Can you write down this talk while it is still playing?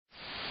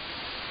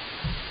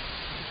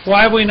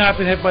Why have we not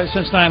been hit by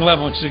since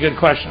 9/11, which is a good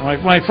question.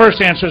 My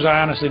first answer is I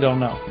honestly don't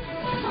know.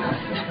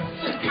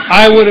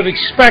 I would have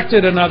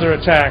expected another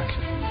attack.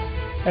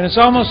 And it's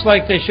almost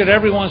like they should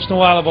every once in a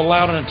while have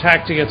allowed an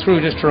attack to get through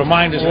just to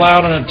remind us.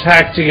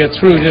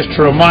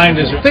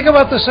 Think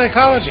about the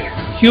psychology.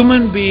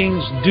 Human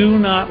beings do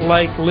not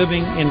like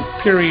living in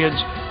periods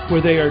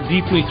where they are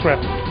deeply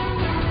threatened.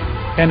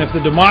 And if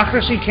the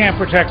democracy can't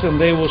protect them,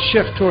 they will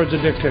shift towards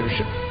a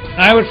dictatorship.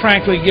 I would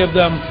frankly give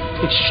them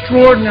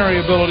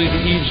extraordinary ability to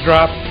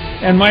eavesdrop.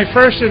 And my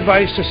first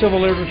advice to civil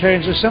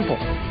libertarians is simple.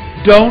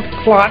 Don't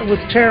plot with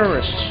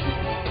terrorists.